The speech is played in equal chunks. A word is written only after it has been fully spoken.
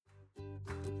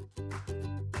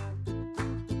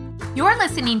You're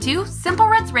listening to Simple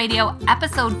Roots Radio,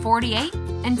 episode 48,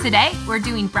 and today we're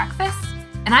doing breakfast,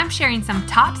 and I'm sharing some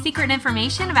top secret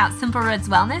information about Simple Roots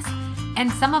wellness and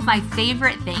some of my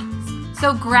favorite things.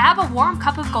 So grab a warm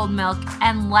cup of gold milk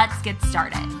and let's get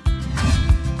started.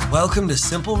 Welcome to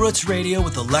Simple Roots Radio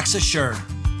with Alexa Schirm.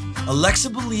 Alexa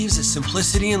believes that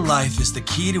simplicity in life is the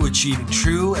key to achieving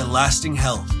true and lasting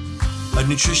health. A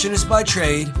nutritionist by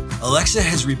trade, Alexa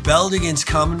has rebelled against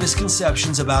common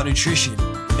misconceptions about nutrition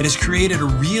and has created a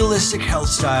realistic health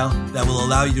style that will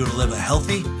allow you to live a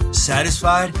healthy,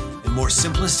 satisfied, and more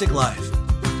simplistic life.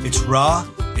 It's raw,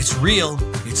 it's real,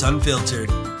 it's unfiltered.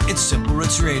 It's Simple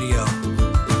Roots Radio.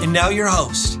 And now your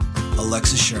host,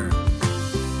 Alexa Schirm.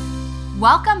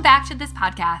 Welcome back to this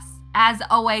podcast. As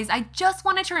always, I just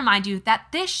wanted to remind you that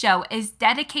this show is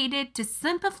dedicated to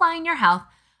simplifying your health,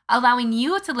 allowing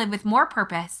you to live with more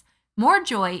purpose, more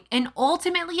joy, and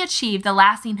ultimately achieve the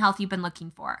lasting health you've been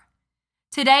looking for.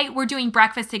 Today, we're doing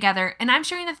breakfast together, and I'm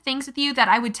sharing the things with you that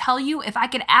I would tell you if I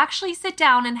could actually sit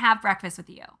down and have breakfast with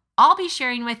you. I'll be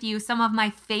sharing with you some of my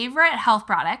favorite health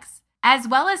products, as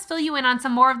well as fill you in on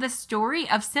some more of the story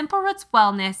of Simple Roots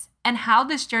Wellness and how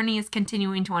this journey is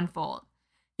continuing to unfold.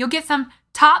 You'll get some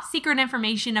top secret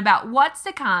information about what's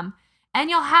to come, and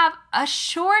you'll have a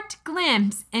short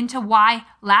glimpse into why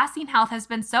lasting health has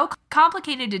been so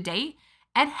complicated to date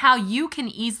and how you can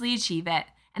easily achieve it.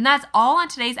 And that's all on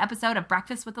today's episode of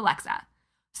Breakfast with Alexa.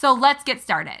 So let's get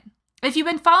started. If you've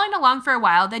been following along for a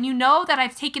while, then you know that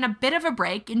I've taken a bit of a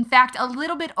break, in fact, a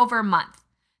little bit over a month.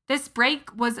 This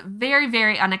break was very,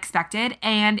 very unexpected,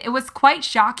 and it was quite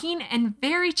shocking and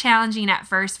very challenging at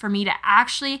first for me to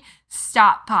actually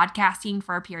stop podcasting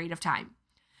for a period of time.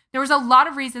 There was a lot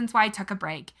of reasons why I took a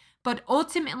break, but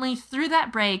ultimately through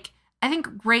that break, I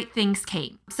think great things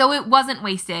came. So it wasn't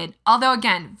wasted, although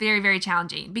again, very, very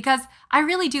challenging because I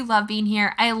really do love being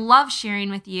here. I love sharing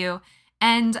with you,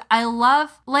 and I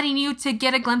love letting you to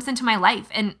get a glimpse into my life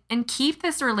and keep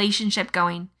this relationship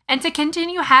going and to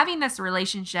continue having this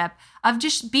relationship of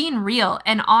just being real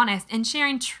and honest and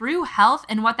sharing true health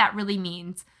and what that really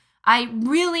means. I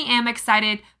really am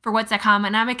excited for what's to come,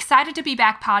 and I'm excited to be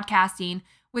back podcasting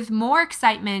with more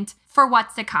excitement for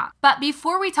what's to come. But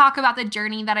before we talk about the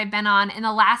journey that I've been on in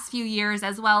the last few years,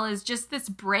 as well as just this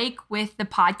break with the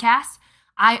podcast,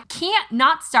 I can't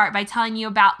not start by telling you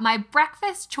about my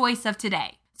breakfast choice of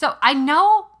today. So I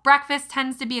know breakfast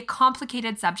tends to be a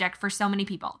complicated subject for so many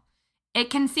people. It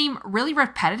can seem really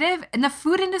repetitive, and the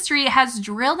food industry has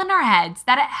drilled in our heads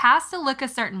that it has to look a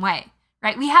certain way,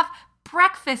 right? We have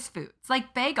breakfast foods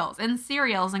like bagels and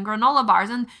cereals and granola bars,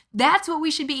 and that's what we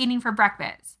should be eating for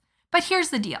breakfast. But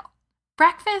here's the deal.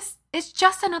 Breakfast is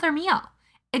just another meal.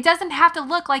 It doesn't have to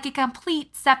look like a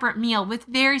complete separate meal with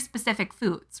very specific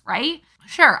foods, right?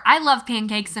 Sure, I love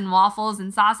pancakes and waffles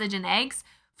and sausage and eggs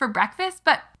for breakfast,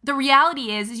 but the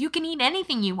reality is you can eat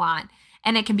anything you want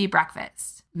and it can be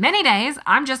breakfast. Many days,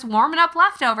 I'm just warming up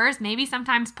leftovers, maybe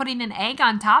sometimes putting an egg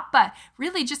on top, but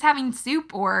really just having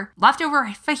soup or leftover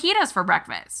fajitas for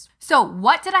breakfast. So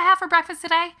what did I have for breakfast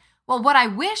today? Well, what I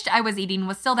wished I was eating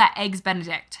was still that Eggs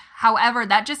Benedict. However,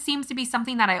 that just seems to be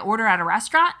something that I order at a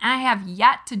restaurant, and I have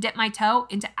yet to dip my toe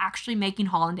into actually making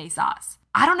hollandaise sauce.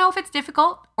 I don't know if it's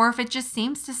difficult or if it just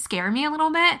seems to scare me a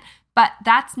little bit, but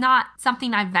that's not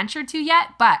something I've ventured to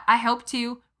yet, but I hope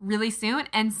to really soon,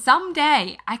 and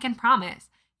someday I can promise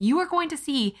you are going to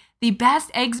see the best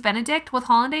Eggs Benedict with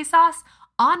hollandaise sauce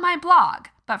on my blog.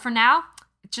 But for now,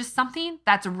 it's just something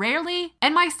that's rarely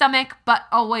in my stomach, but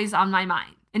always on my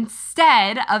mind.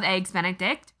 Instead of Eggs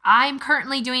Benedict, I'm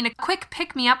currently doing a quick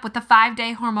pick-me-up with the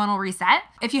 5-day hormonal reset.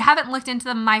 If you haven't looked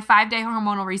into my 5-day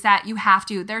hormonal reset, you have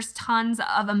to. There's tons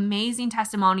of amazing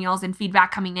testimonials and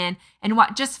feedback coming in and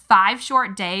what just 5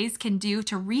 short days can do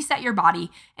to reset your body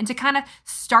and to kind of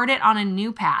start it on a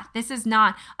new path. This is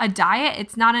not a diet.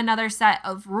 It's not another set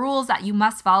of rules that you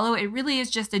must follow. It really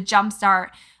is just a jump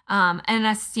start and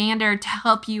a standard to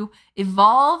help you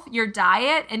evolve your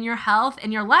diet and your health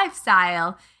and your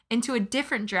lifestyle into a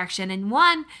different direction, and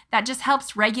one that just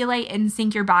helps regulate and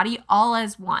sync your body all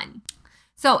as one.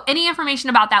 So any information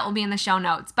about that will be in the show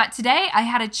notes. But today I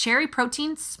had a cherry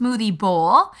protein smoothie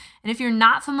bowl. And if you're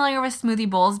not familiar with smoothie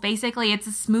bowls, basically it's a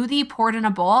smoothie poured in a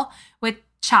bowl with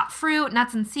chopped fruit,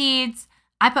 nuts and seeds.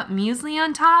 I put muesli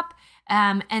on top,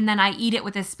 and then I eat it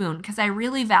with a spoon because I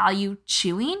really value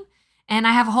chewing. And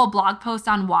I have a whole blog post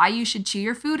on why you should chew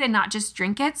your food and not just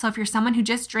drink it. So if you're someone who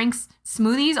just drinks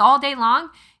smoothies all day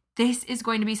long, this is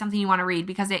going to be something you want to read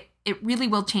because it really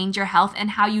will change your health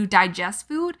and how you digest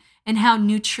food and how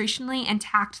nutritionally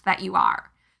intact that you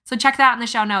are. So check that out in the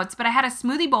show notes. But I had a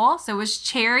smoothie bowl. So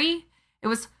it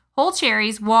was whole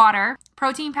cherries, water,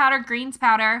 protein powder, greens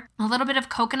powder, a little bit of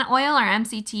coconut oil or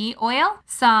MCT oil,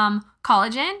 some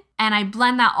collagen, and I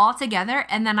blend that all together.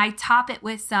 And then I top it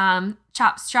with some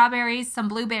chopped strawberries, some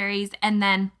blueberries, and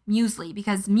then muesli,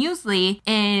 because muesli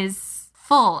is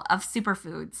full of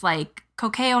superfoods like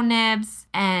cacao nibs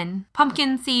and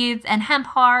pumpkin seeds and hemp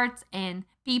hearts and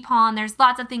bee pollen. There's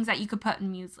lots of things that you could put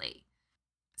in muesli.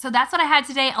 So that's what I had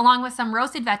today, along with some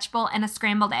roasted vegetable and a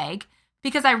scrambled egg,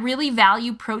 because I really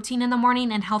value protein in the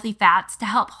morning and healthy fats to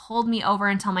help hold me over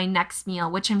until my next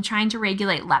meal, which I'm trying to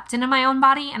regulate leptin in my own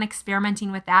body and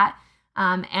experimenting with that.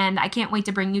 And I can't wait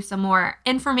to bring you some more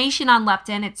information on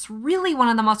leptin. It's really one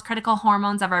of the most critical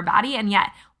hormones of our body, and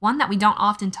yet one that we don't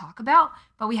often talk about,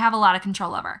 but we have a lot of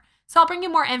control over. So I'll bring you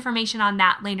more information on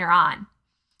that later on.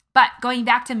 But going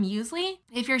back to muesli,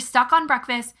 if you're stuck on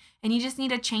breakfast and you just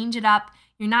need to change it up,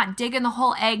 you're not digging the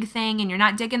whole egg thing and you're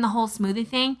not digging the whole smoothie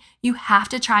thing, you have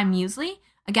to try muesli.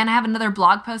 Again, I have another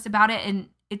blog post about it, and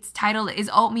it's titled, Is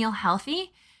Oatmeal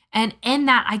Healthy? And in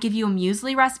that, I give you a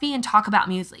muesli recipe and talk about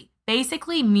muesli.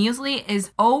 Basically, muesli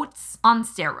is oats on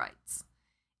steroids.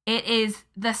 It is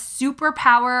the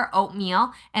superpower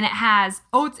oatmeal, and it has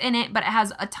oats in it, but it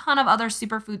has a ton of other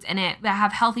superfoods in it that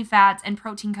have healthy fats and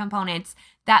protein components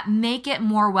that make it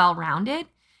more well-rounded.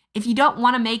 If you don't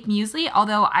want to make muesli,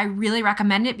 although I really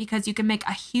recommend it because you can make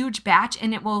a huge batch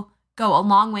and it will go a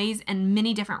long ways in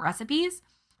many different recipes,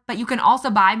 but you can also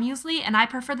buy muesli, and I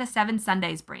prefer the 7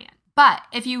 Sundays brand. But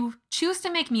if you choose to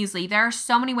make muesli, there are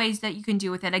so many ways that you can do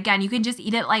with it. Again, you can just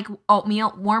eat it like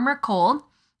oatmeal, warm or cold.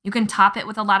 You can top it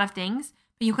with a lot of things,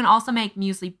 but you can also make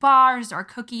muesli bars or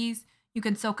cookies. You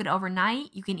can soak it overnight.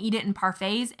 You can eat it in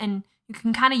parfaits, and you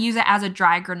can kind of use it as a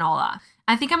dry granola.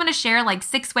 I think I'm going to share like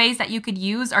 6 ways that you could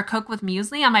use or cook with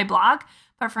muesli on my blog.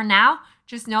 But for now,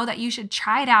 just know that you should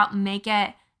try it out and make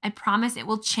it. I promise it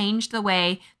will change the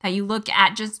way that you look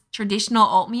at just traditional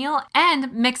oatmeal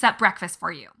and mix up breakfast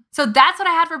for you. So that's what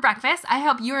I had for breakfast. I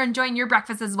hope you're enjoying your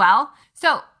breakfast as well.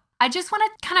 So I just want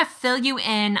to kind of fill you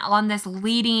in on this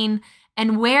leading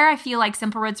and where I feel like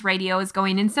Simple Roots Radio is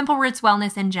going and Simple Roots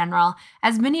Wellness in general.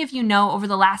 As many of you know, over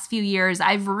the last few years,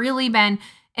 I've really been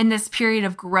in this period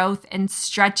of growth and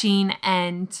stretching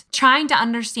and trying to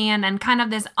understand and kind of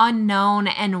this unknown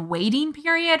and waiting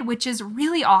period, which is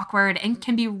really awkward and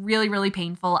can be really, really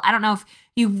painful. I don't know if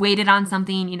you've waited on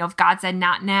something, if God said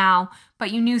not now,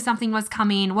 but you knew something was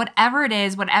coming, whatever it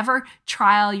is, whatever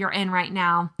trial you're in right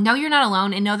now, know you're not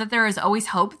alone and know that there is always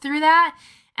hope through that,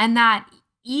 and that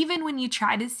even when you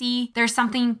try to see, there's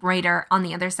something brighter on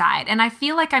the other side. And I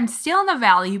feel like I'm still in the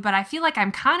valley, but I feel like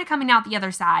I'm kind of coming out the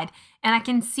other side. And I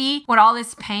can see what all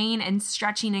this pain and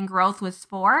stretching and growth was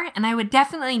for. And I would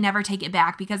definitely never take it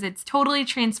back, because it's totally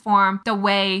transformed the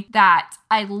way that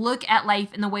I look at life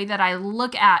and the way that I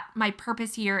look at my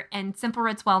purpose here in Simple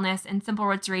Roots Wellness and Simple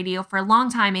Roots Radio. For a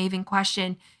long time, I even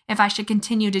questioned if I should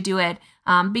continue to do it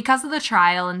because of the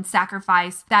trial and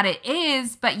sacrifice that it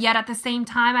is. But yet at the same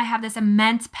time, I have this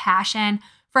immense passion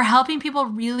for helping people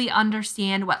really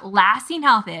understand what lasting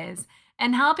health is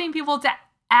and helping people to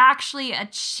actually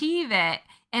achieve it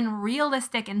in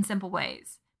realistic and simple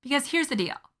ways. Because here's the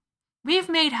deal. We've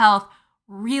made health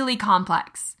really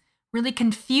complex, really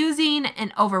confusing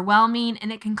and overwhelming,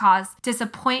 and it can cause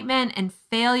disappointment and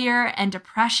failure and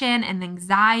depression and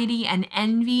anxiety and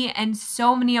envy and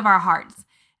so many of our hearts.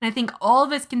 And I think all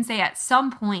of us can say at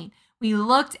some point, we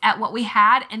looked at what we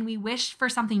had and we wished for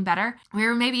something better. We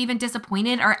were maybe even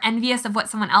disappointed or envious of what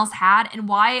someone else had and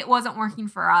why it wasn't working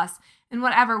for us. And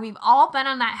whatever, we've all been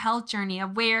on that health journey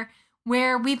of where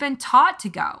we've been taught to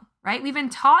go, right? We've been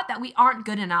taught that we aren't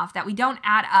good enough, that we don't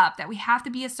add up, that we have to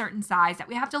be a certain size, that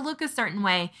we have to look a certain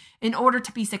way in order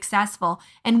to be successful.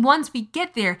 And once we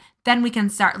get there, then we can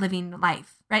start living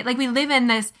life, right? Like we live in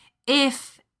this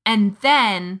if and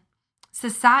then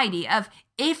society of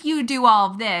if you do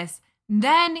all of this,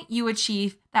 then you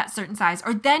achieve that certain size,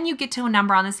 or then you get to a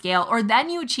number on the scale, or then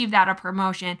you achieve that a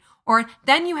promotion, or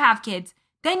then you have kids.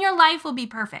 Then your life will be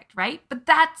perfect, right? But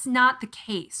that's not the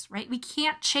case, right? We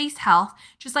can't chase health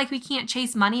just like we can't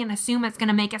chase money and assume it's going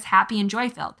to make us happy and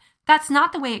joy-filled. That's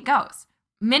not the way it goes.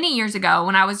 Many years ago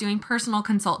when I was doing personal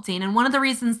consulting, and one of the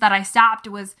reasons that I stopped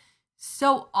was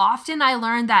so often I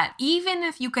learned that even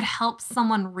if you could help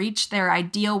someone reach their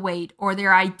ideal weight or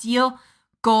their ideal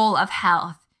goal of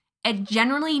health, it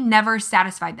generally never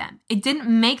satisfied them. It didn't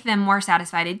make them more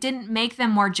satisfied. It didn't make them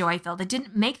more joy-filled. It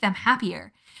didn't make them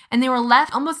happier. And they were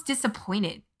left almost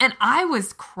disappointed. And I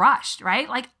was crushed, right?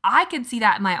 Like I could see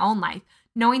that in my own life,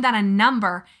 knowing that a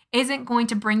number isn't going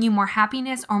to bring you more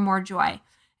happiness or more joy.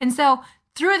 And so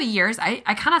through the years, I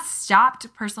kind of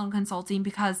stopped personal consulting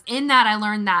because in that I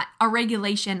learned that a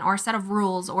regulation or a set of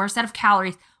rules or a set of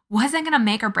calories wasn't going to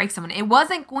make or break someone. It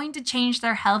wasn't going to change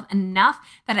their health enough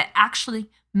that it actually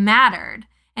mattered.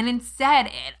 And instead,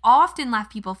 it often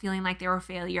left people feeling like they were a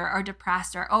failure or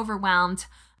depressed or overwhelmed.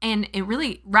 And it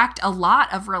really wrecked a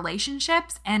lot of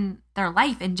relationships and their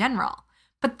life in general.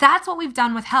 But that's what we've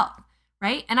done with health,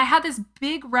 right? And I had this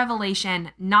big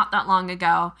revelation not that long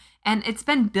ago, and it's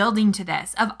been building to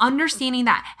this, of understanding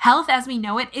that health as we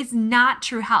know it is not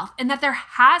true health, and that there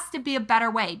has to be a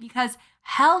better way, because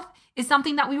health is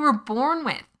something that we were born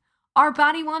with. Our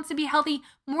body wants to be healthy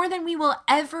more than we will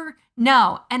ever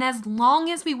know. And as long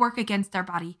as we work against our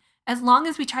body, as long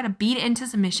as we try to beat it into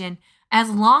submission, as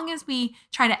long as we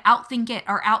try to outthink it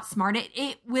or outsmart it,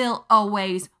 it will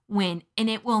always win and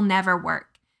it will never work.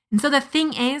 And so the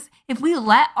thing is, if we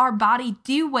let our body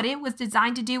do what it was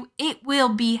designed to do, it will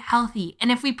be healthy.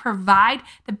 And if we provide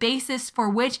the basis for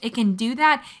which it can do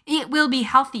that, it will be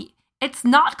healthy. It's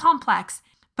not complex,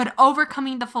 but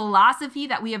overcoming the philosophy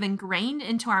that we have ingrained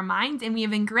into our minds and we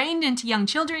have ingrained into young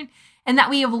children and that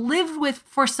we have lived with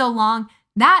for so long,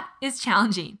 that is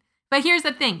challenging. But here's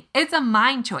the thing, it's a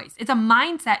mind choice. It's a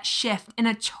mindset shift and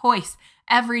a choice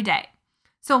every day.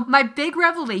 So my big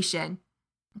revelation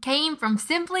came from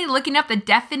simply looking up the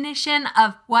definition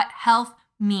of what health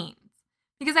means.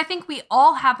 Because I think we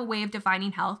all have a way of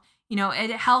defining health.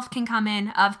 Health can come in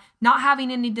of not having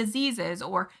any diseases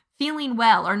or feeling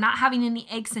well or not having any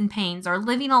aches and pains or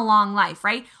living a long life,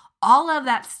 right? All of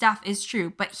that stuff is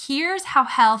true. But here's how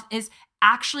health is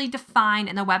actually defined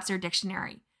in the Webster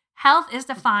Dictionary. Health is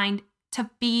defined to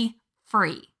be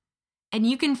free. And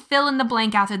you can fill in the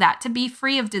blank after that. To be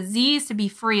free of disease, to be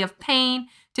free of pain,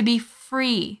 to be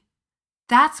free.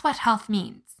 That's what health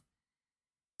means.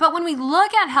 But when we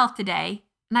look at health today,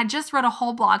 and I just wrote a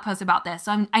whole blog post about this,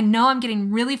 so I know I'm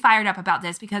getting really fired up about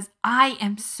this because I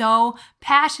am so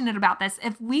passionate about this.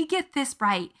 If we get this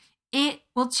right, it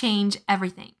will change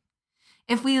everything.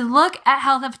 If we look at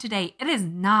health of today, it is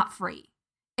not free.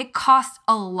 It costs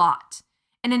a lot.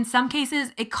 And in some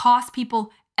cases, it costs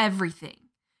people everything.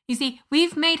 You see,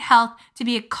 we've made health to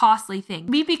be a costly thing.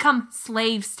 We become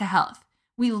slaves to health.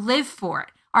 We live for it.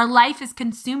 Our life is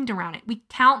consumed around it. We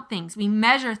count things. We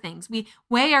measure things. We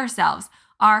weigh ourselves,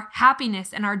 our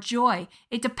happiness and our joy.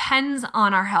 It depends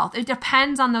on our health. It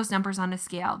depends on those numbers on a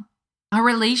scale. Our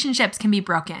relationships can be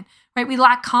broken, right? We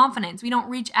lack confidence. We don't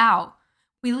reach out.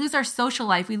 We lose our social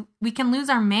life. We can lose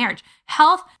our marriage.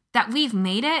 Health that we've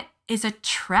made it is a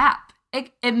trap.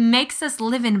 It makes us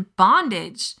live in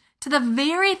bondage to the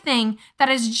very thing that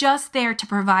is just there to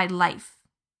provide life.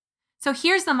 So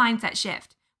here's the mindset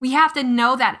shift. We have to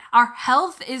know that our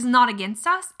health is not against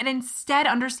us and instead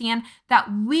understand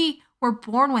that we were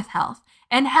born with health.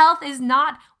 And health is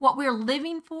not what we're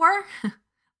living for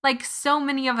like so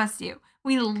many of us do.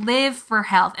 We live for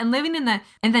health. And living in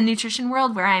the nutrition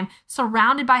world where I'm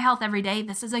surrounded by health every day,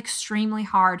 this is extremely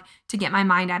hard to get my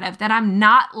mind out of, that I'm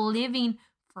not living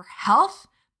for health,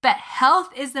 but health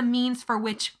is the means for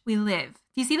which we live.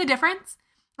 Do you see the difference?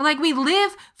 Like, we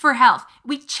live for health.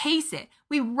 We chase it.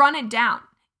 We run it down.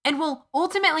 And we'll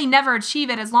ultimately never achieve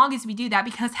it as long as we do that,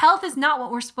 because health is not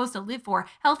what we're supposed to live for.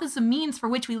 Health is the means for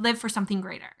which we live for something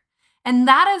greater. And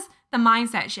that is the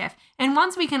mindset shift. And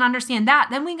once we can understand that,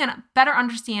 then we can better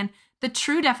understand the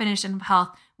true definition of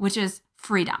health, which is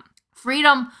freedom.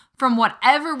 Freedom from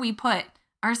whatever we put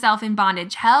ourselves in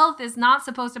bondage. Health is not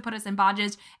supposed to put us in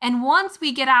bondage. And once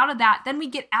we get out of that, then we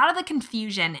get out of the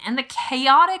confusion and the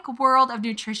chaotic world of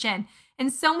nutrition.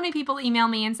 And so many people email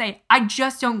me and say, I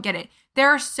just don't get it. There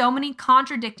are so many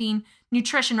contradicting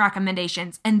nutrition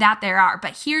recommendations, and that there are.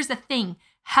 But here's the thing.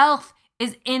 Health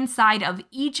is inside of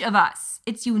each of us.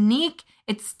 It's unique,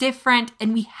 it's different,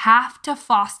 and we have to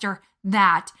foster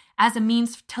that as a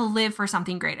means to live for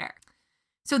something greater.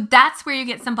 So that's where you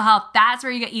get simple health. That's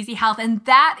where you get easy health. And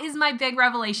that is my big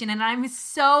revelation. And I'm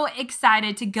so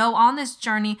excited to go on this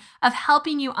journey of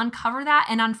helping you uncover that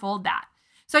and unfold that.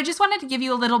 So I just wanted to give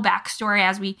you a little backstory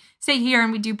as we sit here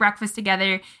and we do breakfast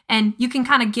together, and you can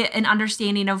kind of get an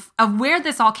understanding of where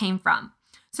this all came from.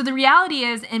 So the reality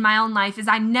is, in my own life, is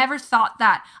I never thought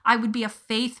that I would be a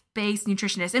faith-based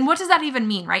nutritionist. And what does that even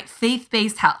mean, right?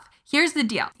 Faith-based health. Here's the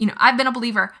deal. I've been a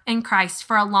believer in Christ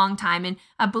for a long time, and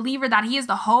a believer that he is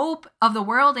the hope of the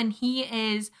world and he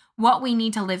is what we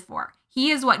need to live for.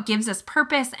 He is what gives us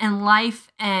purpose and life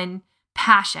and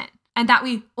passion. And that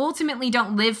we ultimately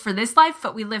don't live for this life,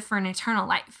 but we live for an eternal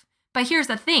life. But here's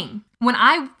the thing. When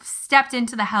I stepped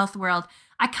into the health world,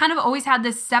 I kind of always had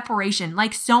this separation,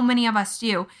 like so many of us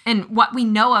do, in what we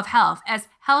know of health, as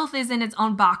health is in its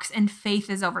own box and faith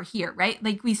is over here, right?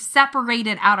 Like, we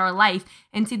separated out our life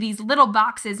into these little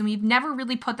boxes and we've never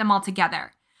really put them all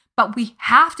together. but we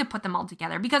have to put them all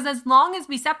together, because as long as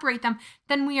we separate them,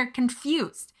 then we are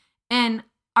confused and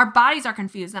our bodies are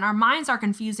confused and our minds are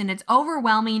confused, and it's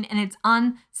overwhelming and it's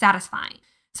unsatisfying.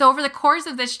 So over the course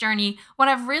of this journey, what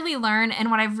I've really learned and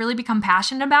what I've really become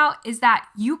passionate about is that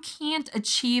you can't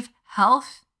achieve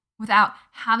health without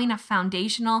having a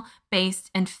foundational base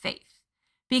in faith.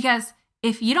 Because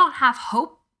if you don't have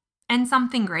hope and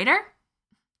something greater,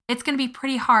 it's going to be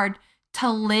pretty hard to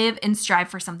live and strive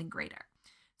for something greater.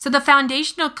 So the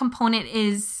foundational component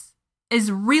is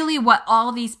really what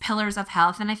all these pillars of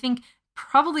health, and I think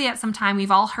probably at some time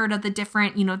we've all heard of the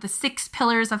different, the 6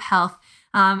 pillars of health,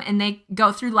 and they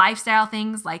go through lifestyle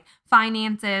things like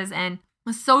finances and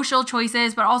social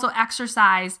choices, but also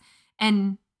exercise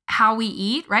and how we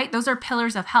eat, right? Those are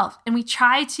pillars of health. And we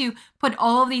try to put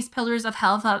all of these pillars of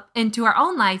health up into our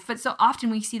own life, but so often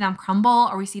we see them crumble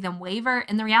or we see them waver.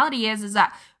 And the reality is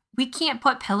that we can't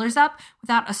put pillars up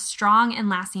without a strong and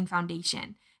lasting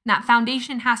foundation. And that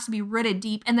foundation has to be rooted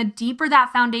deep. And the deeper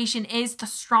that foundation is, the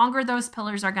stronger those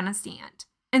pillars are going to stand.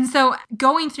 And so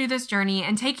going through this journey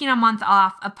and taking a month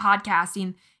off of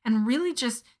podcasting and really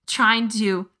just trying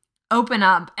to open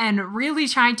up and really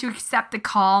trying to accept the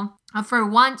call for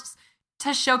once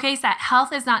to showcase that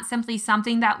health is not simply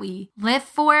something that we live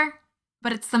for,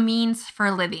 but it's the means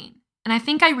for living. And I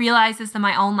think I realized this in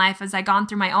my own life as I gone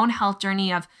through my own health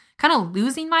journey of kind of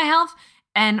losing my health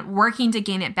and working to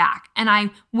gain it back. And I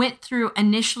went through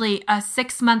initially a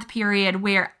 6-month period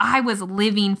where I was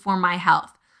living for my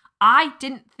health. I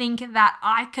didn't think that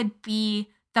I could be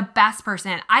the best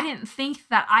person. I didn't think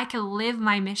that I could live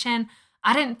my mission.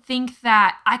 I didn't think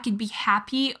that I could be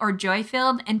happy or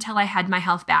joy-filled until I had my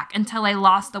health back, until I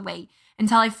lost the weight,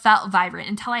 until I felt vibrant,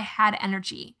 until I had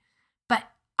energy. But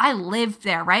I lived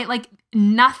there, right? Like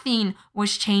nothing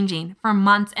was changing for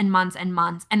months and months and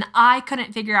months. And I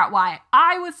couldn't figure out why.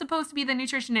 I was supposed to be the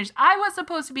nutritionist. I was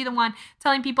supposed to be the one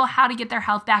telling people how to get their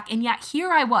health back. And yet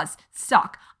here I was,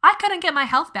 stuck. I couldn't get my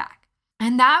health back.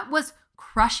 And that was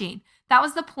crushing. That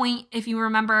was the point, if you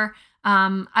remember,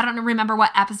 I don't remember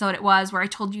what episode it was where I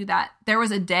told you that there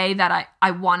was a day that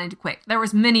I wanted to quit. There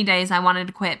was many days I wanted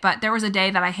to quit, but there was a day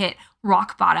that I hit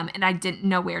rock bottom and I didn't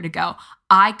know where to go.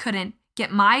 I couldn't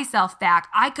get myself back.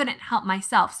 I couldn't help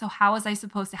myself. So how was I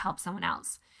supposed to help someone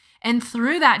else? And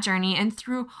through that journey and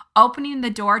through opening the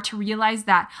door to realize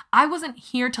that I wasn't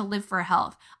here to live for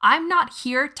health. I'm not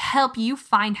here to help you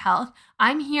find health.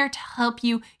 I'm here to help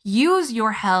you use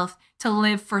your health to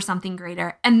live for something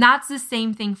greater. And that's the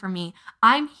same thing for me.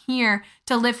 I'm here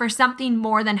to live for something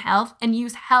more than health and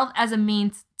use health as a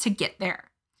means to get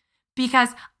there. Because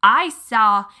I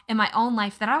saw in my own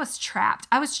life that I was trapped.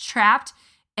 I was trapped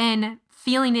in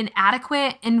feeling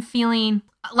inadequate and feeling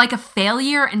like a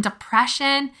failure and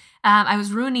depression. I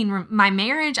was ruining my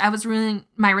marriage. I was ruining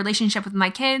my relationship with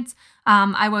my kids.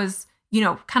 I was,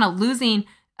 kind of losing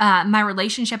my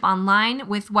relationship online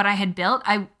with what I had built.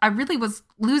 I really was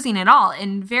losing it all,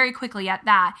 and very quickly at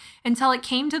that, until it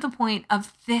came to the point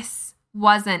of this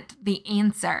wasn't the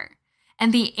answer.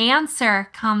 And the answer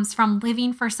comes from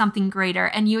living for something greater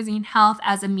and using health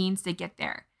as a means to get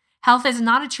there. Health is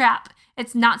not a trap.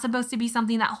 It's not supposed to be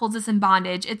something that holds us in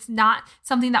bondage. It's not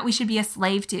something that we should be a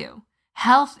slave to.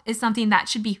 Health is something that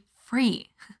should be free.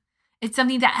 It's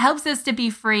something that helps us to be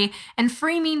free, and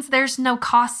free means there's no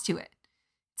cost to it.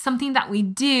 It's something that we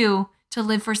do to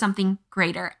live for something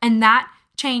greater, and that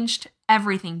changed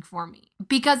everything for me,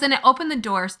 because then it opened the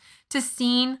doors to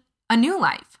seeing a new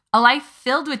life, a life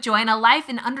filled with joy, and a life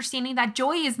in understanding that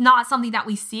joy is not something that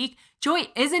we seek. Joy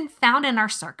isn't found in our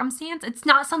circumstance. It's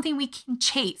not something we can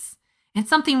chase. It's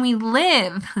something we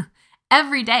live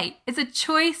every day. It's a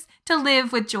choice to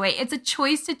live with joy. It's a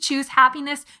choice to choose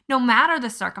happiness no matter the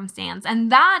circumstance. And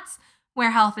that's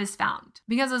where health is found.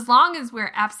 Because as long as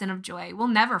we're absent of joy, we'll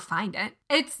never find it.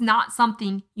 It's not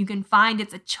something you can find.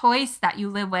 It's a choice that you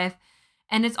live with.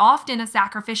 And it's often a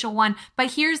sacrificial one.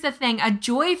 But here's the thing, a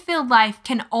joy-filled life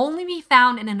can only be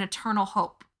found in an eternal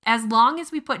hope. As long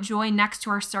as we put joy next to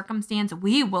our circumstance,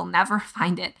 we will never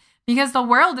find it. Because the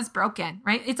world is broken,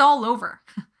 right? It's all over.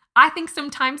 I think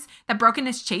sometimes that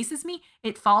brokenness chases me,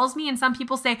 it follows me, and some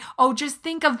people say, oh, just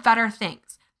think of better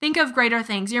things. Think of greater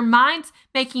things. Your mind's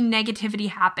making negativity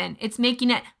happen. It's making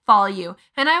it follow you.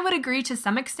 And I would agree to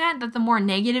some extent that the more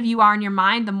negative you are in your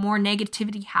mind, the more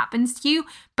negativity happens to you.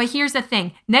 But here's the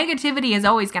thing, negativity is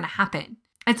always going to happen.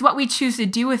 It's what we choose to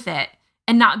do with it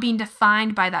and not being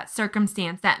defined by that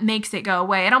circumstance that makes it go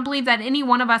away. I don't believe that any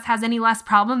one of us has any less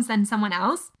problems than someone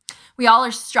else. We all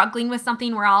are struggling with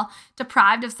something. We're all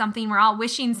deprived of something. We're all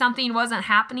wishing something wasn't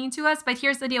happening to us. But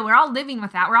here's the deal. We're all living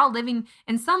with that. We're all living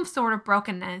in some sort of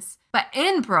brokenness. But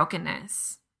in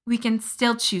brokenness, we can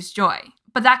still choose joy.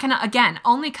 But that can, again,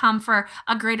 only come for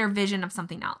a greater vision of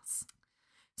something else.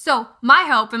 So my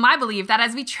hope and my belief that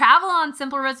as we travel on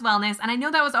Simple Roots Wellness, and I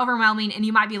know that was overwhelming and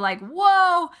you might be like,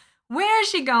 whoa, where is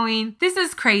she going? This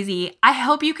is crazy. I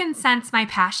hope you can sense my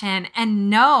passion and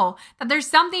know that there's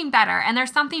something better and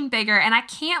there's something bigger. And I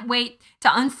can't wait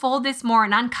to unfold this more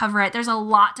and uncover it. There's a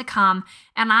lot to come.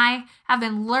 And I have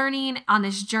been learning on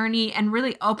this journey and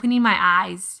really opening my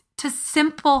eyes to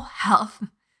simple health,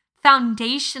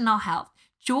 foundational health,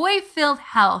 joy-filled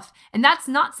health. And that's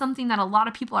not something that a lot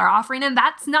of people are offering. And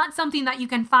that's not something that you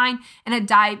can find in a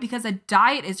diet, because a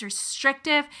diet is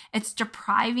restrictive, it's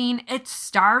depriving, it's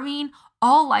starving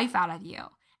all life out of you.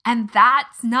 And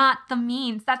that's not the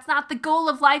means. That's not the goal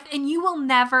of life. And you will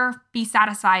never be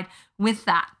satisfied with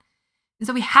that. And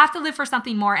so we have to live for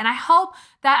something more. And I hope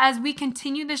that as we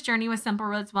continue this journey with Simple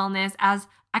Roots Wellness, as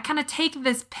I kind of take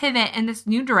this pivot in this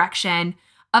new direction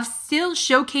of still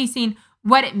showcasing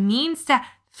what it means to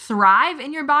thrive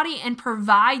in your body and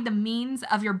provide the means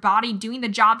of your body doing the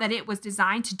job that it was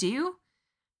designed to do,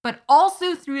 but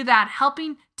also through that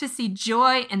helping to see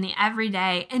joy in the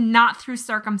everyday and not through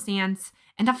circumstance,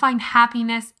 and to find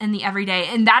happiness in the everyday.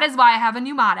 And that is why I have a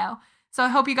new motto. So I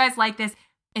hope you guys like this.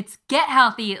 It's get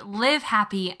healthy, live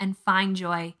happy, and find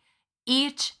joy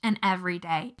each and every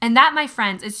day. And that, my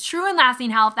friends, is true and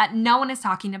lasting health that no one is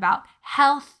talking about.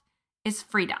 Health is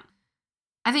freedom.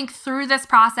 I think through this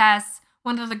process,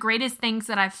 one of the greatest things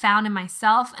that I've found in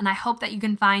myself, and I hope that you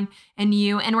can find in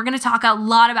you, and we're going to talk a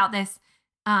lot about this,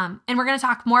 and we're going to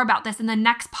talk more about this in the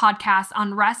next podcast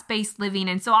on rest-based living.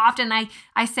 And so often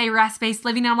I say rest-based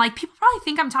living, and I'm like, people probably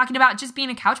think I'm talking about just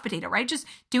being a couch potato, right? Just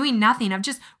doing nothing, of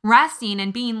just resting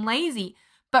and being lazy.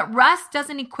 But rest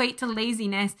doesn't equate to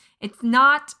laziness. It's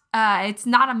not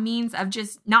a means of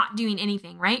just not doing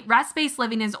anything, right? Rest-based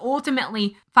living is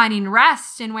ultimately finding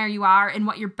rest in where you are and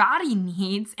what your body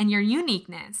needs and your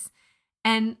uniqueness.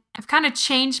 And I've kind of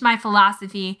changed my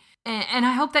philosophy, and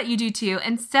I hope that you do too.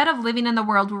 Instead of living in the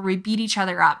world where we beat each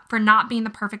other up for not being the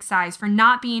perfect size, for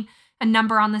not being a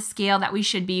number on the scale that we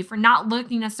should be, for not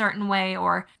looking a certain way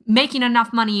or making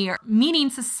enough money or meeting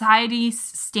society's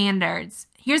standards,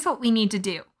 here's what we need to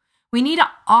do. We need to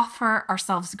offer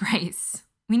ourselves grace.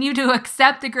 We need to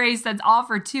accept the grace that's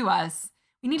offered to us.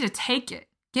 We need to take it.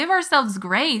 Give ourselves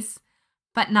grace,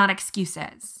 but not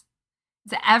excuses.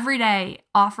 It's every day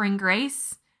offering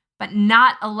grace, but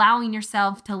not allowing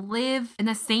yourself to live in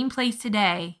the same place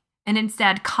today, and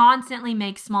instead constantly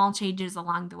make small changes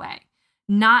along the way.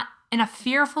 Not in a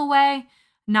fearful way,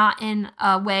 not in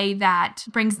a way that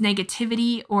brings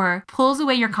negativity or pulls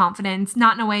away your confidence,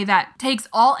 not in a way that takes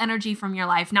all energy from your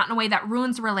life, not in a way that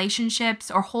ruins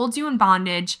relationships or holds you in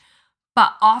bondage,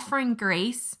 but offering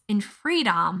grace and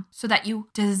freedom so that you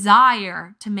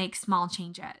desire to make small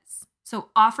changes. So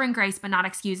offering grace, but not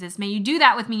excuses. May you do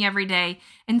that with me every day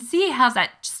and see how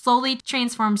that slowly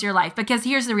transforms your life. Because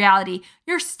here's the reality,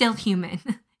 you're still human.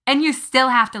 And you still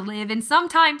have to live. And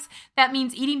sometimes that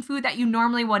means eating food that you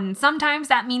normally wouldn't. Sometimes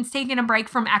that means taking a break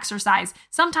from exercise.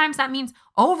 Sometimes that means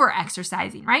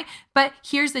over-exercising, right? But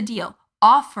here's the deal.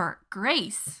 Offer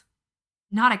grace,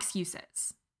 not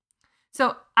excuses.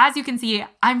 So as you can see,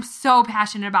 I'm so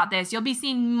passionate about this. You'll be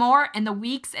seeing more in the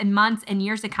weeks and months and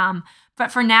years to come.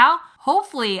 But for now,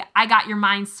 hopefully I got your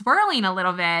mind swirling a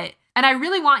little bit. And I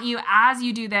really want you, as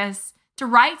you do this, to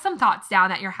write some thoughts down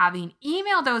that you're having.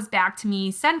 Email those back to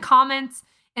me. Send comments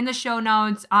in the show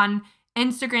notes on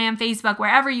Instagram, Facebook,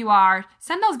 wherever you are.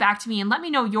 Send those back to me and let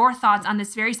me know your thoughts on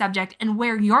this very subject and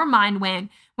where your mind went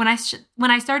when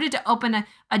I started to open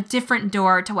a different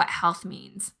door to what health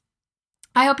means.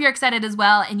 I hope you're excited as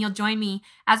well, and you'll join me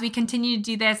as we continue to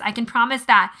do this. I can promise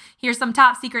that here's some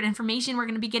top secret information. We're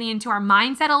going to be getting into our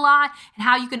mindset a lot and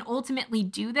how you can ultimately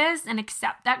do this and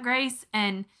accept that grace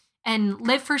and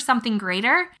live for something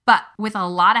greater, but with a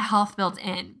lot of health built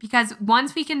in. Because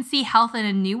once we can see health in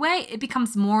a new way, it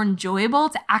becomes more enjoyable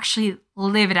to actually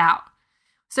live it out.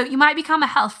 So you might become a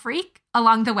health freak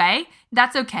along the way.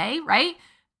 That's okay, right?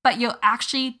 But you'll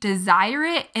actually desire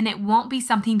it, and it won't be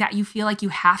something that you feel like you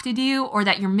have to do or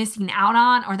that you're missing out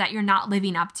on or that you're not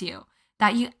living up to.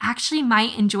 That you actually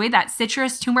might enjoy that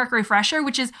citrus turmeric refresher,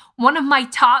 which is one of my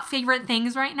top favorite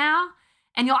things right now.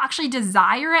 And you'll actually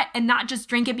desire it and not just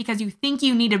drink it because you think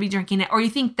you need to be drinking it or you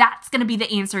think that's going to be the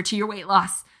answer to your weight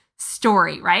loss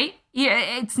story, right?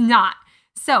 It's not.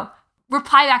 So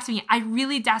reply back to me. I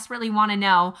really desperately want to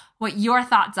know what your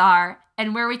thoughts are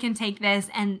and where we can take this,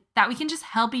 and that we can just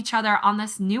help each other on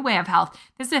this new way of health.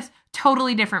 This is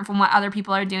totally different from what other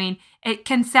people are doing. It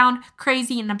can sound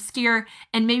crazy and obscure,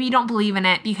 and maybe you don't believe in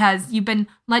it because you've been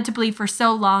led to believe for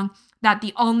so long. that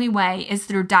the only way is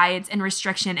through diets and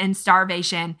restriction and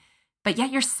starvation, but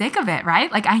yet you're sick of it,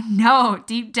 right? Like I know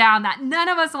deep down that none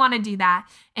of us want to do that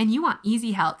and you want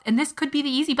easy health. And this could be the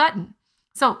easy button.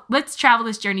 So let's travel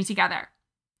this journey together.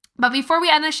 But before we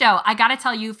end the show, I got to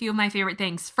tell you a few of my favorite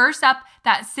things. First up,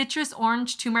 that citrus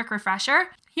orange turmeric refresher.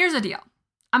 Here's the deal.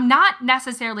 I'm not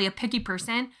necessarily a picky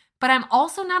person, but I'm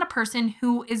also not a person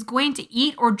who is going to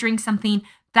eat or drink something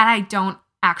that I don't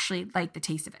actually like the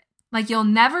taste of it. Like you'll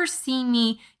never see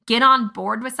me get on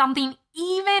board with something,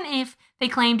 even if they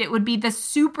claimed it would be the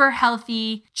super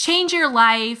healthy, change your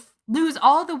life, lose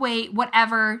all the weight,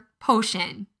 whatever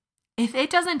potion. If it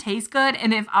doesn't taste good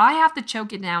and if I have to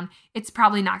choke it down, it's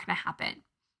probably not going to happen.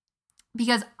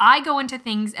 Because I go into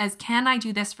things as, can I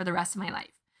do this for the rest of my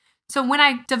life? So when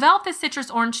I developed the citrus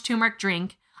orange turmeric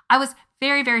drink, I was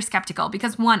very, very skeptical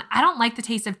because one, I don't like the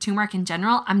taste of turmeric in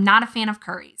general. I'm not a fan of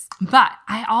curries. But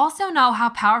I also know how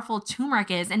powerful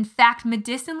turmeric is. In fact,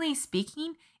 medicinally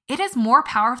speaking, it is more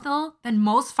powerful than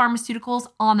most pharmaceuticals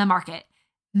on the market.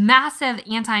 Massive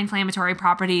anti-inflammatory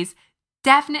properties,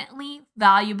 definitely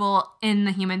valuable in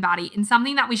the human body and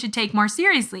something that we should take more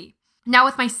seriously. Now,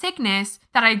 with my sickness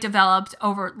that I developed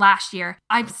over last year,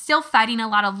 I'm still fighting a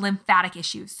lot of lymphatic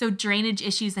issues, so drainage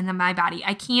issues in my body.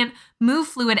 I can't move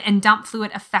fluid and dump fluid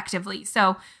effectively.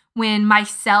 So when my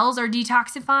cells are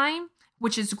detoxifying,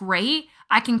 which is great,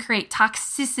 I can create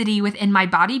toxicity within my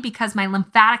body because my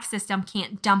lymphatic system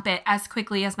can't dump it as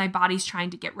quickly as my body's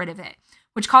trying to get rid of it,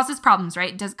 which causes problems,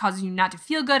 right? It does cause you not to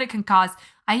feel good. It can cause,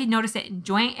 I notice it in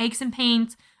joint aches and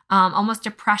pains, almost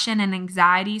depression and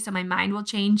anxiety. So my mind will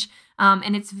change.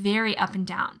 And it's very up and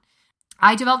down.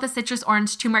 I developed the citrus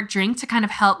orange turmeric drink to kind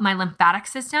of help my lymphatic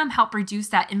system, help reduce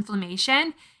that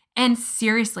inflammation. And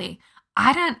seriously,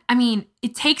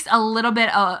 it takes a little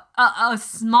bit of a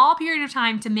small period of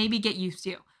time to maybe get used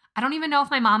to. I don't even know if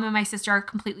my mom and my sister are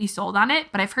completely sold on it,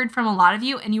 but I've heard from a lot of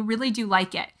you and you really do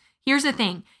like it. Here's the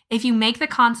thing. If you make the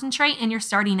concentrate and you're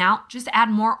starting out, just add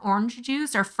more orange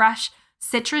juice or fresh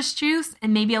citrus juice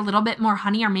and maybe a little bit more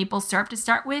honey or maple syrup to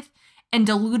start with and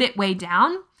dilute it way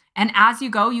down. And as you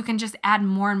go, you can just add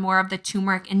more and more of the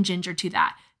turmeric and ginger to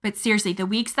that. But seriously, the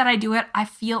weeks that I do it, I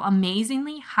feel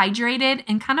amazingly hydrated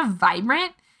and kind of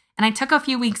vibrant. And I took a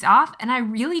few weeks off and I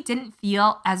really didn't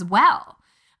feel as well.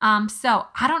 So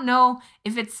I don't know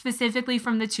if it's specifically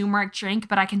from the turmeric drink,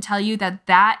 but I can tell you that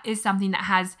that is something that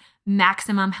has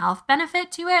maximum health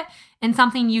benefit to it and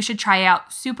something you should try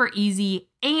out. Super easy.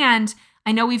 And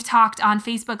I know we've talked on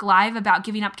Facebook Live about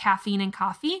giving up caffeine and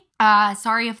coffee.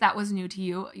 Sorry if that was new to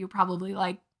you. You're probably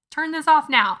like, turn this off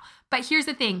now. But here's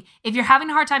the thing. If you're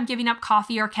having a hard time giving up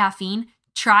coffee or caffeine,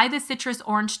 try the citrus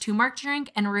orange turmeric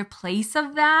drink in replace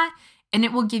of that, and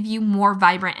it will give you more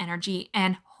vibrant energy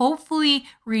and hopefully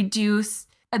reduce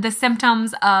the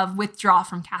symptoms of withdrawal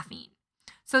from caffeine.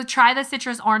 So try the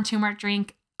citrus orange turmeric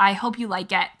drink. I hope you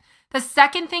like it. The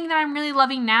second thing that I'm really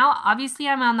loving now, obviously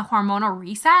I'm on the hormonal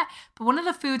reset, but one of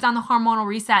the foods on the hormonal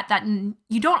reset that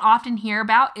you don't often hear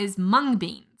about is mung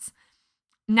beans.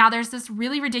 Now there's this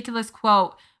really ridiculous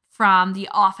quote from The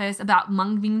Office about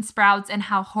mung bean sprouts and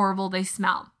how horrible they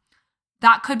smell.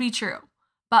 That could be true,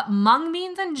 but mung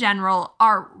beans in general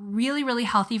are really, really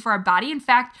healthy for our body. In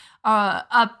fact,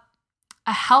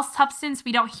 a health substance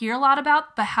we don't hear a lot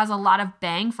about, but has a lot of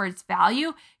bang for its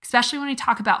value, especially when we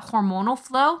talk about hormonal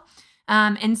flow.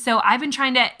 And so I've been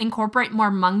trying to incorporate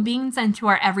more mung beans into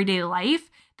our everyday life.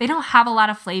 They don't have a lot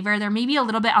of flavor. They're maybe a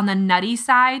little bit on the nutty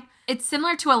side. It's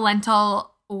similar to a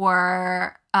lentil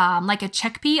or like a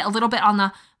chickpea, a little bit on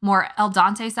the more al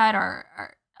dente side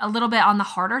or a little bit on the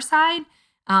harder side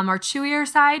or chewier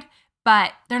side,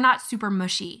 but they're not super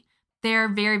mushy. They're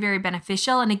very, very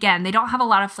beneficial. And again, they don't have a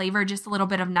lot of flavor, just a little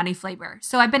bit of nutty flavor.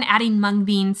 So I've been adding mung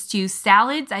beans to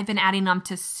salads. I've been adding them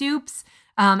to soups.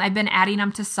 I've been adding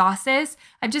them to sauces.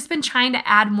 I've just been trying to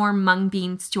add more mung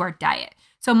beans to our diet.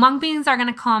 So mung beans are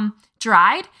going to come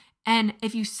dried. And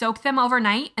if you soak them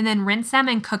overnight and then rinse them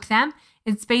and cook them,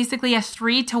 it's basically a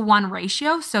 3-to-1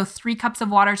 ratio. So 3 cups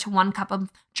of water to 1 cup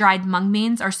of dried mung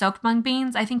beans or soaked mung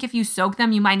beans. I think if you soak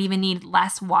them, you might even need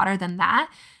less water than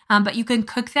that. But you can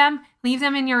cook them, leave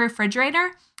them in your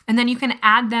refrigerator, and then you can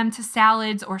add them to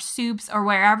salads or soups or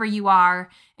wherever you are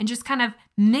and just kind of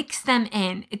mix them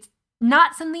in. It's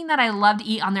not something that I love to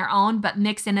eat on their own, but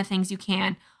mix into things you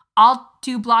can. I'll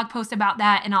do blog posts about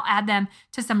that and I'll add them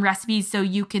to some recipes so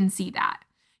you can see that.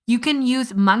 You can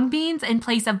use mung beans in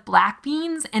place of black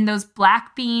beans and those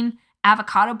black bean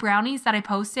avocado brownies that I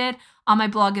posted on my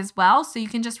blog as well. So you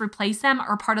can just replace them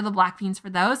or part of the black beans for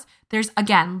those. There's,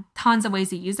 again, tons of ways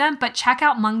to use them, but check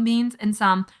out mung beans in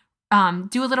some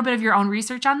do a little bit of your own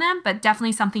research on them, but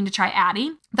definitely something to try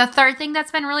adding. The third thing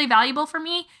that's been really valuable for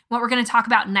me, what we're going to talk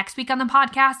about next week on the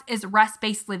podcast, is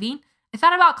rest-based living. I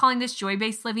thought about calling this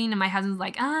joy-based living, and my husband's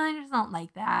like, I just don't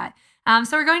like that.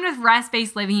 So we're going with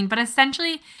rest-based living, but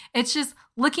essentially it's just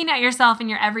looking at yourself in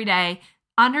your everyday,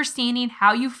 understanding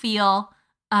how you feel,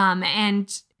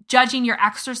 and judging your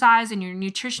exercise and your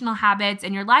nutritional habits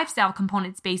and your lifestyle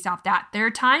components based off that. There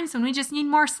are times when we just need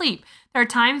more sleep. There are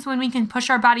times when we can push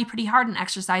our body pretty hard in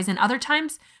exercise, and other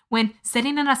times when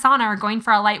sitting in a sauna or going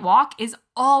for a light walk is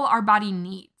all our body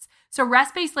needs. So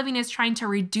rest-based living is trying to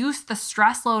reduce the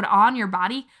stress load on your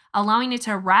body, allowing it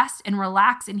to rest and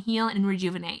relax and heal and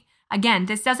rejuvenate. Again,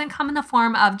 this doesn't come in the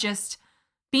form of just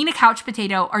being a couch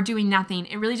potato or doing nothing.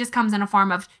 It really just comes in a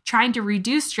form of trying to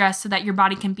reduce stress so that your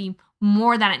body can be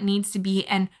more than it needs to be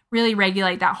and really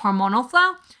regulate that hormonal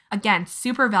flow. Again,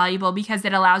 super valuable because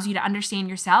it allows you to understand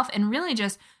yourself and really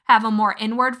just have a more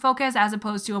inward focus as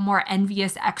opposed to a more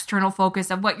envious external focus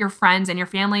of what your friends and your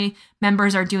family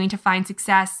members are doing to find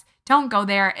success. Don't go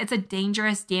there. It's a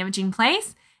dangerous, damaging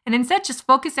place. And instead, just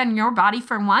focus on your body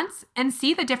for once and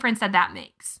see the difference that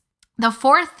makes. The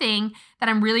fourth thing that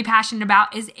I'm really passionate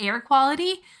about is air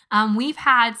quality. We've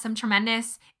had some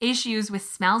tremendous issues with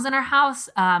smells in our house,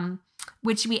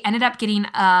 which we ended up getting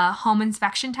a home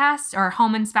inspection test or a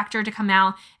home inspector to come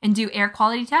out and do air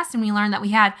quality tests. And we learned that we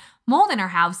had mold in our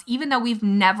house, even though we've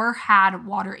never had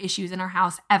water issues in our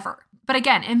house ever. But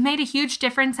again, it made a huge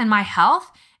difference in my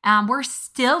health. We're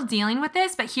still dealing with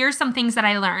this, but here's some things that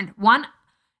I learned. One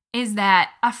is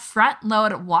that a front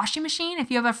load washing machine, if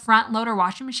you have a front loader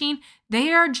washing machine,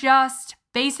 they are just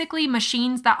basically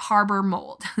machines that harbor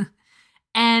mold.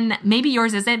 And maybe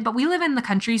yours isn't, but we live in the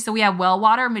country, so we have well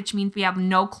water, which means we have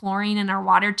no chlorine in our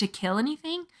water to kill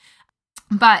anything.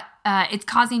 But it's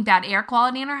causing bad air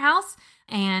quality in our house.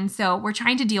 And so we're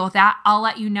trying to deal with that. I'll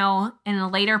let you know in a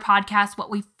later podcast what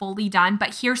we've fully done.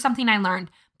 But here's something I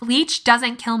learned. Bleach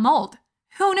doesn't kill mold.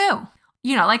 Who knew?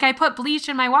 Like I put bleach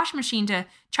in my washing machine to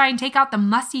try and take out the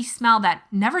musty smell that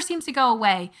never seems to go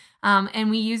away. And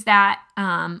we use that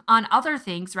on other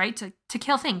things, right, to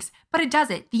kill things. But it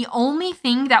doesn't. The only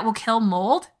thing that will kill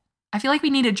mold, I feel like we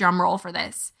need a drum roll for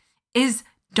this, is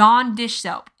Dawn dish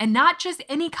soap. And not just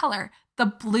any color. The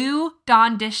blue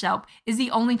Dawn dish soap is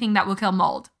the only thing that will kill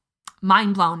mold.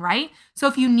 Mind blown, right? So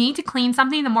if you need to clean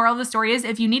something, the moral of the story is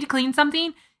if you need to clean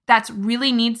something that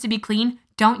really needs to be clean,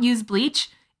 don't use bleach.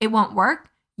 It won't work.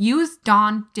 Use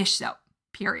Dawn dish soap,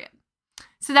 period.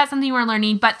 So that's something we're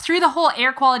learning. But through the whole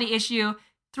air quality issue,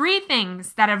 3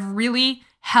 things that have really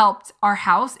helped our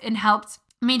house and helped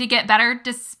me to get better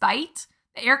despite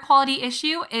the air quality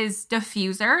issue is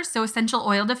diffusers. So essential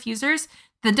oil diffusers.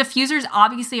 The diffusers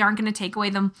obviously aren't going to take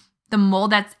away the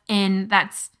mold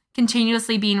that's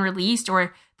continuously being released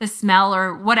or the smell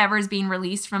or whatever is being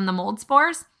released from the mold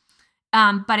spores.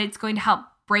 But it's going to help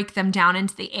break them down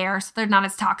into the air so they're not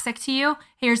as toxic to you.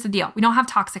 Here's the deal. We don't have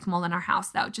toxic mold in our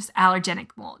house though, just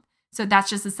allergenic mold. So that's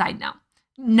just a side note.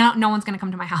 No one's going to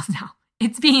come to my house now.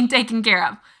 It's being taken care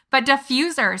of. But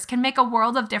diffusers can make a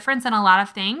world of difference in a lot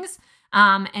of things.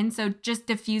 And so just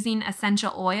diffusing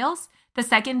essential oils. The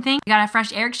second thing, we got a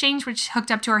fresh air exchange, which is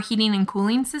hooked up to our heating and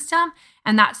cooling system.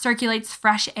 And that circulates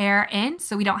fresh air in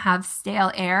so we don't have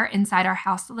stale air inside our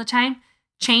house all the time.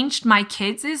 Changed my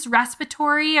kids'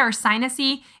 respiratory or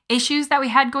sinusy issues that we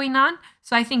had going on.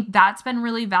 So I think that's been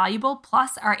really valuable.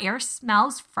 Plus our air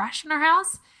smells fresh in our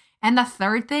house. And the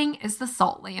third thing is the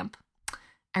salt lamp.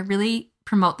 I really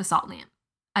promote the salt lamp.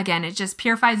 Again, it just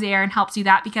purifies the air and helps you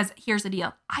that because here's the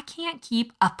deal. I can't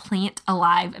keep a plant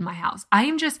alive in my house. I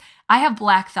have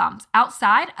black thumbs.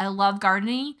 Outside, I love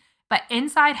gardening. But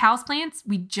inside houseplants,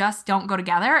 we just don't go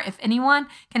together. If anyone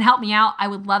can help me out, I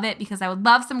would love it because I would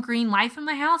love some green life in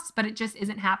my house, but it just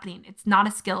isn't happening. It's not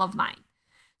a skill of mine.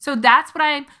 So that's what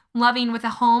I'm loving with the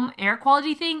home air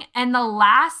quality thing. And the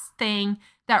last thing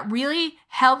that really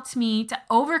helped me to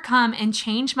overcome and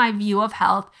change my view of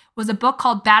health was a book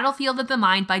called Battlefield of the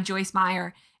Mind by Joyce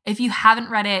Meyer. If you haven't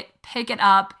read it, pick it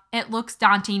up. It looks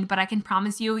daunting, but I can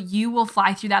promise you, you will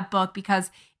fly through that book because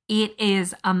it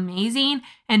is amazing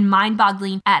and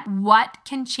mind-boggling at what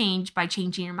can change by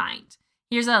changing your mind.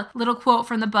 Here's a little quote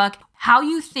from the book. How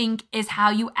you think is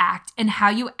how you act, and how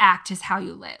you act is how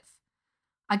you live.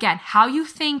 Again, how you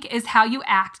think is how you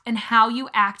act, and how you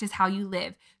act is how you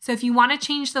live. So if you want to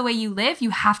change the way you live, you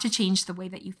have to change the way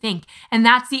that you think. And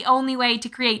that's the only way to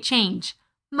create change.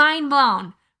 Mind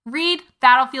blown. Read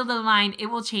Battlefield of the Mind. It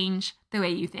will change the way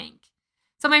you think.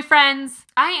 So my friends,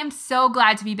 I am so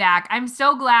glad to be back. I'm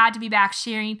so glad to be back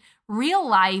sharing real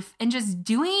life and just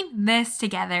doing this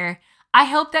together. I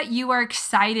hope that you are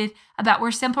excited about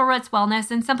where Simple Roots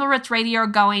Wellness and Simple Roots Radio are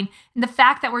going, and the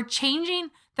fact that we're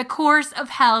changing the course of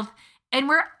health and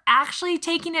we're actually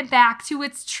taking it back to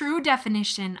its true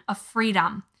definition of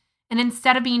freedom. And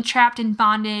instead of being trapped in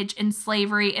bondage and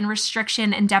slavery and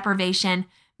restriction and deprivation,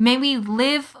 may we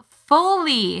live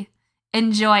fully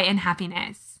in joy and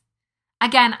happiness.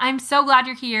 Again, I'm so glad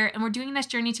you're here and we're doing this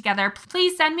journey together.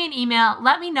 Please send me an email.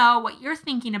 Let me know what you're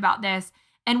thinking about this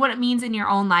and what it means in your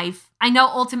own life. I know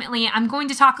ultimately I'm going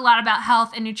to talk a lot about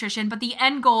health and nutrition, but the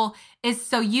end goal is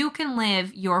so you can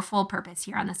live your full purpose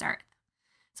here on this earth.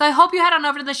 So I hope you head on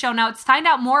over to the show notes, find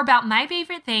out more about my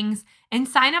favorite things, and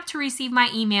sign up to receive my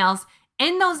emails.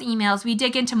 In those emails, we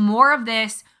dig into more of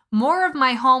this, more of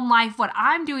my home life, what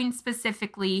I'm doing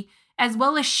specifically, as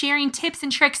well as sharing tips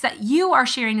and tricks that you are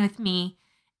sharing with me.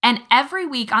 And every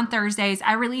week on Thursdays,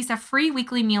 I release a free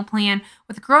weekly meal plan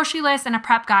with a grocery list and a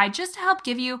prep guide just to help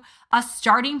give you a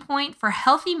starting point for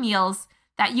healthy meals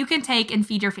that you can take and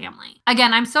feed your family.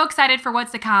 Again, I'm so excited for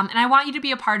what's to come, and I want you to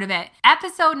be a part of it.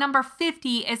 Episode number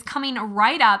 50 is coming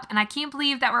right up, and I can't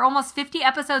believe that we're almost 50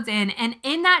 episodes in, and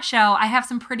in that show, I have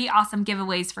some pretty awesome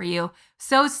giveaways for you.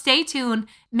 So stay tuned.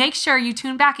 Make sure you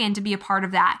tune back in to be a part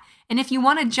of that. And if you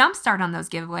want to jumpstart on those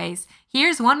giveaways,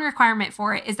 here's one requirement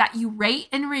for it is that you rate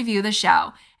and review the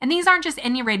show. And these aren't just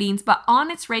any ratings, but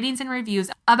honest ratings and reviews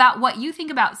about what you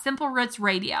think about Simple Roots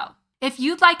Radio. If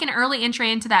you'd like an early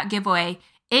entry into that giveaway,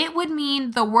 it would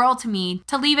mean the world to me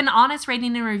to leave an honest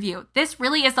rating and review. This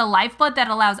really is the lifeblood that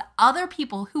allows other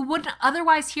people who wouldn't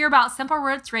otherwise hear about Simple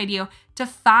Roots Radio to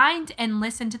find and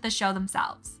listen to the show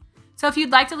themselves. So if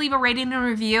you'd like to leave a rating and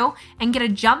review and get a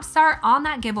jump start on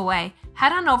that giveaway,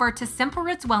 head on over to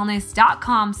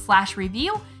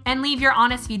simplerootswellness.com/review and leave your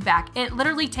honest feedback. It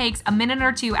literally takes a minute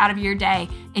or two out of your day,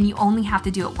 and you only have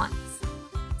to do it once.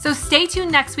 So stay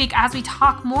tuned next week as we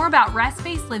talk more about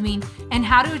rest-based living and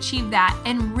how to achieve that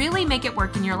and really make it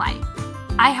work in your life.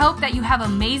 I hope that you have an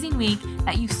amazing week,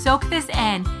 that you soak this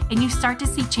in, and you start to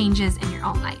see changes in your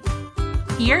own life.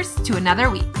 Here's to another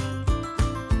week.